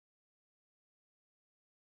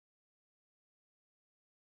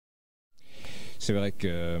C'est vrai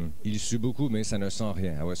que il sue beaucoup, mais ça ne sent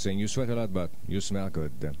rien. I was saying you sweat a lot, but you smell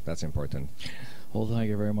good. That's important. Well, thank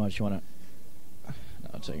you very much. You want to?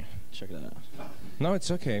 No, check that out. No, it's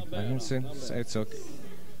okay. I can see it's okay.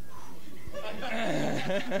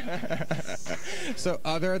 So,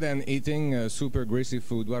 other than eating super greasy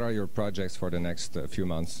food, what are your projects for the next few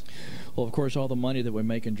months? Well, of course, all the money that we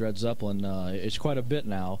make in Dred Zeppelin, it's quite a bit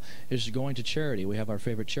now, is going to charity. We have our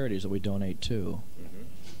favorite charities that we donate to.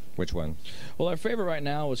 Which one? Well, our favorite right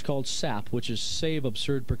now is called SAP, which is Save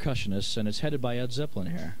Absurd Percussionists, and it's headed by Ed Zeppelin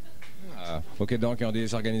here. OK, donc ils ont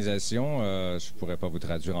des organisations, je pourrais pas vous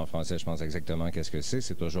traduire en français, je pense exactement qu'est-ce que c'est.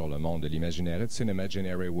 C'est toujours le monde de l'imaginaire. It's an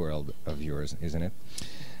imaginary world of yours, isn't it?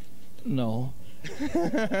 No.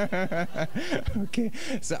 Okay.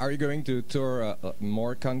 So are you going to tour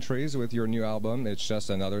more countries with your new album? It's just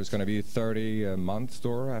another, it's going to be a 30-month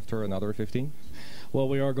tour after another 15? Well,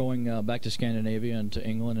 we are going back to Scandinavia and to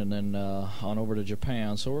England and then on over to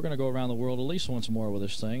Japan. So we're going to go around the world at least once more with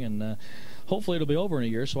this thing. And hopefully it'll be over in a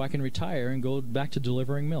year so I can retire and go back to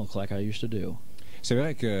delivering milk like I used to do. C'est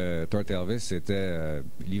vrai que Tort Elvis était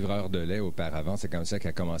livreur de lait auparavant. C'est comme ça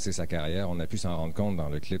qu'a commencé sa carrière. On a pu s'en rendre compte dans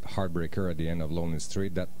le clip Heartbreaker at the End of Lonely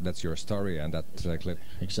Street. That's your story and that clip.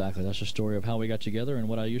 Exactly. That's the story of how we got together and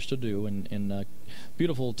what I used to do in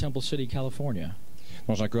beautiful Temple City, California.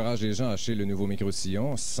 Bon, j'encourage les gens à acheter le nouveau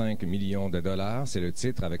micro-sillon, 5 millions de dollars, c'est le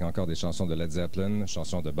titre, avec encore des chansons de Led Zeppelin,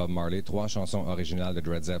 chansons de Bob Marley, 3 chansons originales de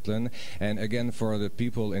Dred Zeppelin. And again, for the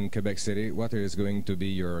people in Quebec City, what is going to be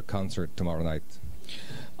your concert tomorrow night?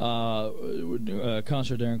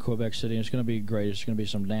 Concert there in Quebec City. It's going to be great. There's going to be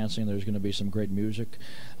some dancing. There's going to be some great music.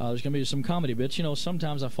 There's going to be some comedy bits. You know,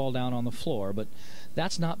 sometimes I fall down on the floor, but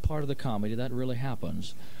that's not part of the comedy. That really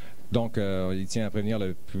happens. Donc, il tient à prévenir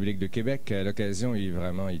le public de Québec. À l'occasion,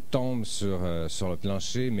 il tombe sur le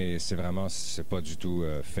plancher, mais c'est pas du tout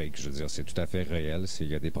fake. Je veux dire, c'est tout à fait réel. Il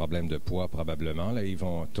y a des problèmes de poids probablement. Là, ils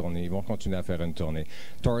vont continuer à faire une tournée.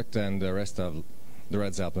 Tort and the rest of the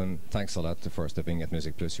Red Zeppelin, thanks a lot for stepping at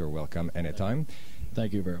Music Plus. You're welcome anytime.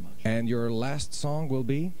 Thank you very much. And your last song will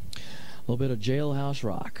be? A little bit of Jailhouse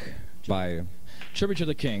rock. By? Tribute to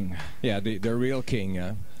the King. Yeah, the real king.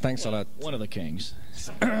 Thanks a lot. One of the kings.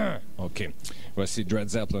 OK. Voici Dred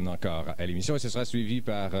Zeppelin encore à l'émission et ce sera suivi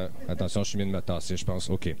par... attention, je suis mieux de me tasser, je pense.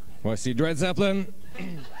 OK. Voici Dred Zeppelin.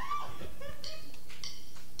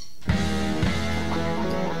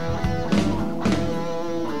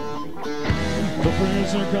 The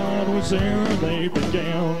prison guard was there and they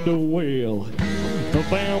began to wail. The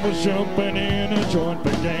band was jumping in and the joint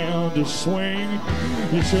began to swing.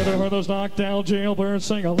 You should have heard those knocked out jailbirds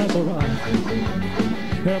sing, oh, let's rock.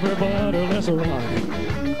 Everybody, let's rock.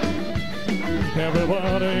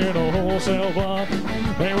 Everybody in a wholesale block,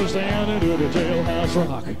 they was standing to the Jailhouse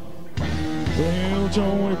rock. Little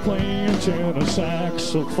Joey playing tenor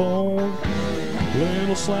saxophone,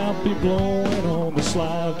 little Slappy blowing on the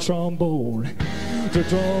slide trombone. The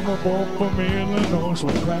drummer both for middling notes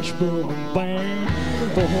with crash, boom, and bang.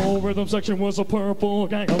 The whole rhythm section was a purple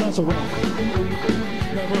gang. Oh, let's rock.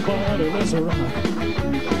 Everybody, let's rock.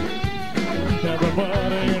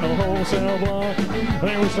 Everybody in a wholesale block,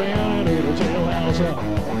 they were standing in the Jailhouse rock.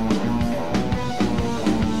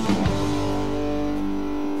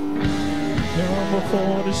 Number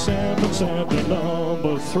 47 said to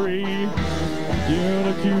number 3, you're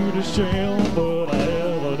the cutest jail but I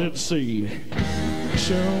ever did see.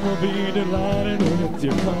 Sure will be delighted with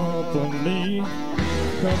your company.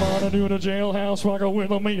 Come on and do the Jailhouse rocker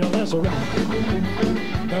with me, let's rock.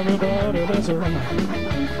 Everybody, let's rock.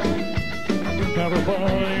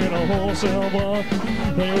 Everybody in a wholesale block,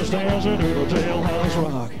 they were dancing to the Jailhouse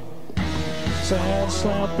rock. Sad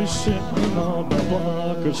Slappy sitting on the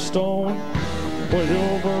block of stone, way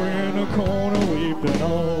over in a corner weeping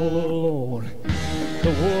all alone. The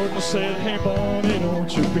warden said, hey buddy,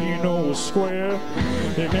 don't you be no square.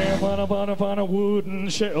 You can't find a wooden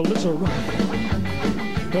shell. Let's rock.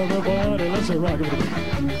 Everybody, let's rock.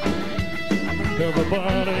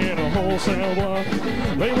 Everybody in a wholesale block,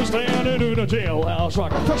 they was standing to the Jailhouse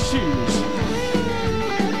rock. Fresh shoes.